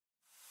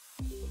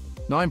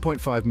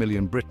9.5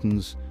 million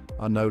Britons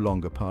are no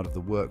longer part of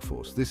the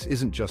workforce. This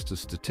isn't just a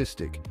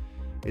statistic,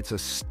 it's a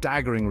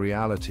staggering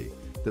reality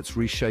that's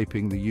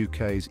reshaping the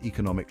UK's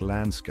economic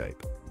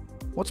landscape.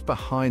 What's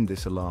behind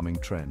this alarming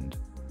trend?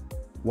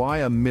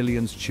 Why are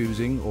millions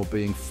choosing or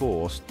being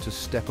forced to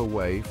step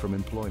away from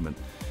employment?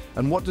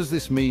 And what does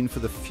this mean for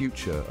the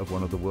future of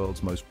one of the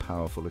world's most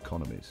powerful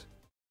economies?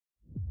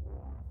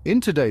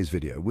 In today's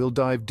video, we'll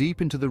dive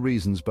deep into the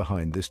reasons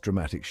behind this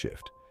dramatic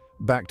shift,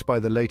 backed by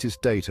the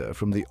latest data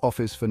from the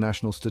Office for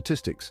National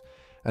Statistics,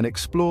 and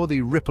explore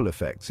the ripple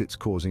effects it's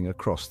causing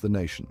across the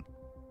nation.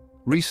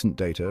 Recent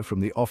data from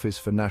the Office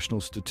for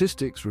National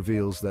Statistics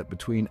reveals that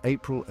between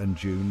April and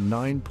June,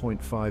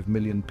 9.5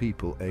 million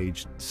people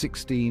aged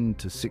 16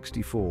 to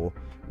 64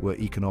 were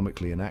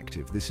economically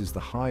inactive. This is the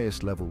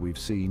highest level we've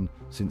seen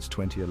since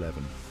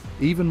 2011.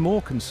 Even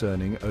more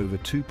concerning, over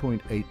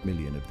 2.8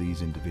 million of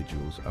these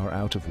individuals are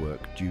out of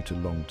work due to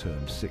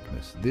long-term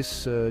sickness. This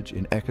surge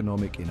in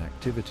economic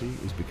inactivity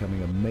is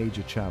becoming a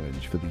major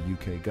challenge for the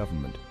UK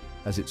government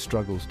as it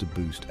struggles to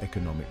boost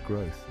economic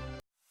growth.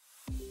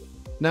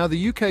 Now,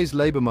 the UK's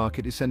labour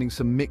market is sending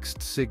some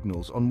mixed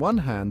signals. On one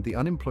hand, the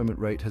unemployment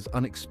rate has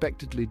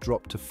unexpectedly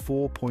dropped to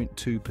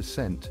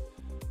 4.2%.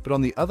 But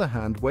on the other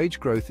hand, wage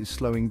growth is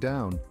slowing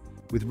down,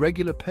 with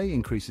regular pay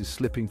increases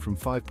slipping from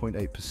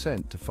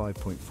 5.8% to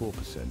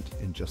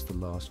 5.4% in just the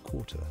last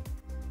quarter.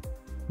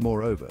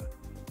 Moreover,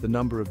 the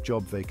number of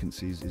job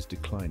vacancies is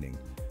declining,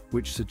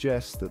 which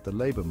suggests that the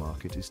labour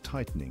market is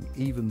tightening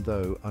even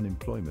though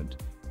unemployment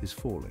is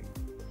falling.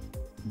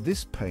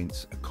 This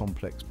paints a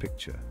complex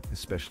picture,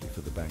 especially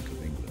for the Bank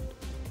of England.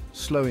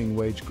 Slowing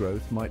wage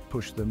growth might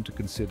push them to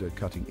consider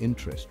cutting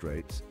interest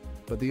rates,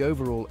 but the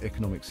overall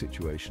economic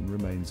situation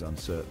remains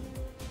uncertain.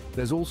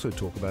 There's also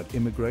talk about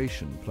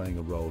immigration playing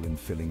a role in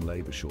filling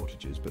labour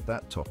shortages, but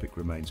that topic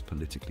remains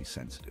politically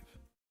sensitive.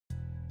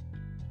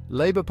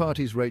 Labour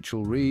Party's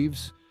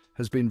Reeves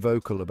has been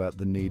vocal about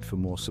the need for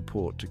more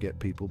support to get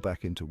people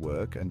back into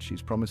work, and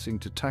she's promising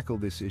to tackle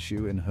this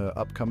issue in her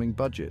upcoming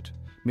budget.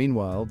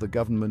 Meanwhile, the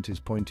government is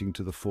pointing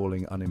to the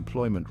falling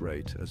unemployment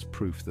rate as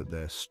proof that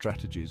their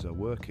strategies are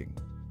working.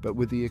 But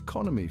with the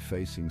economy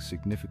facing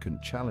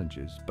significant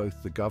challenges,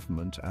 both the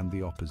government and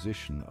the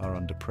opposition are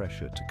under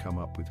pressure to come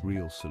up with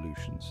real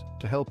solutions.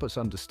 To help us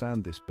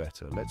understand this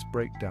better, let's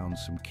break down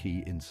some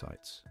key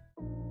insights.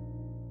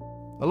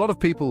 A lot of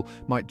people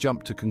might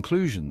jump to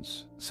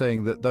conclusions,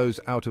 saying that those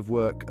out of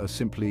work are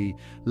simply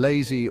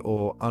lazy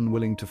or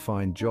unwilling to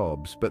find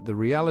jobs, but the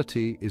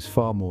reality is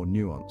far more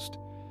nuanced.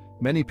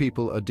 Many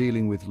people are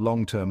dealing with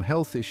long-term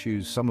health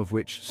issues, some of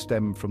which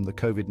stem from the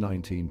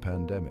COVID-19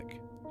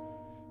 pandemic.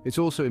 It's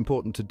also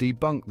important to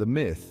debunk the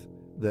myth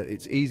that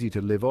it's easy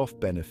to live off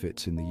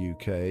benefits in the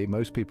UK.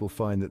 Most people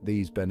find that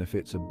these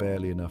benefits are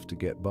barely enough to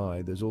get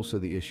by. There's also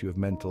the issue of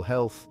mental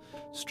health,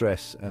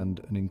 stress,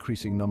 and an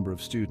increasing number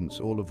of students,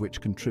 all of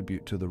which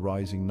contribute to the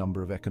rising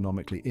number of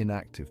economically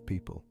inactive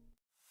people.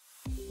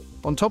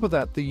 On top of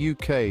that, the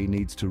UK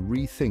needs to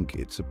rethink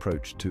its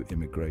approach to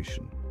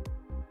immigration.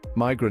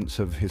 Migrants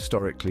have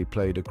historically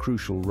played a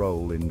crucial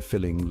role in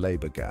filling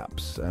labour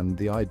gaps, and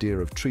the idea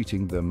of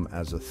treating them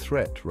as a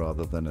threat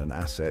rather than an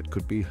asset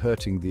could be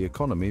hurting the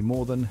economy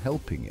more than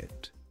helping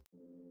it.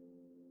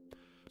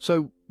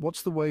 So,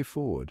 what's the way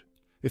forward?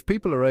 If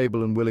people are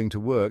able and willing to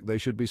work, they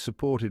should be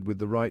supported with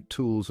the right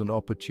tools and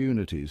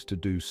opportunities to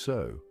do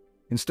so.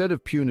 Instead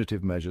of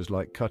punitive measures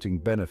like cutting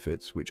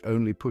benefits, which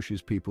only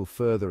pushes people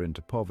further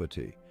into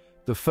poverty,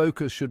 the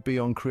focus should be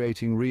on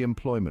creating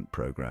re-employment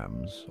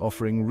programs,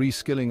 offering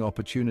reskilling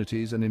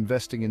opportunities and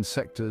investing in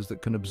sectors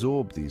that can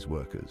absorb these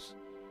workers.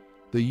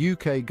 The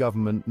UK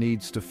government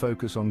needs to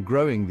focus on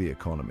growing the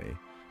economy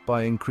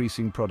by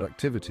increasing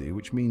productivity,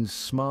 which means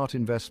smart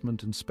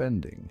investment and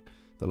spending.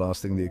 The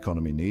last thing the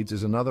economy needs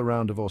is another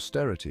round of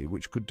austerity,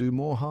 which could do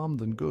more harm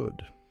than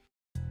good.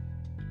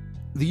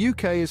 The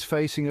UK is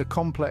facing a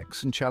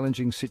complex and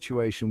challenging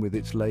situation with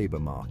its labour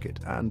market,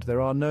 and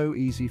there are no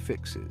easy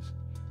fixes.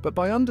 But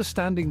by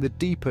understanding the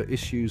deeper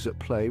issues at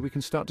play, we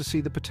can start to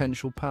see the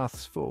potential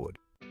paths forward.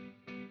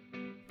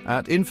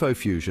 At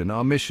InfoFusion,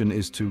 our mission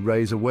is to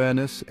raise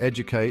awareness,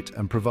 educate,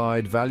 and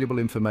provide valuable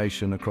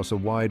information across a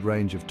wide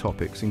range of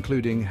topics,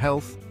 including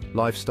health,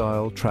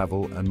 lifestyle,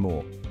 travel, and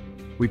more.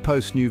 We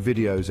post new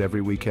videos every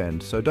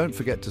weekend, so don't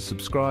forget to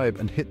subscribe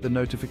and hit the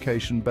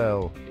notification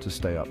bell to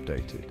stay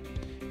updated.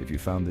 If you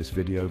found this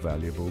video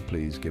valuable,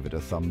 please give it a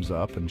thumbs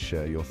up and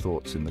share your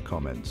thoughts in the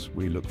comments.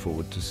 We look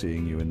forward to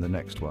seeing you in the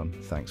next one.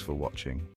 Thanks for watching.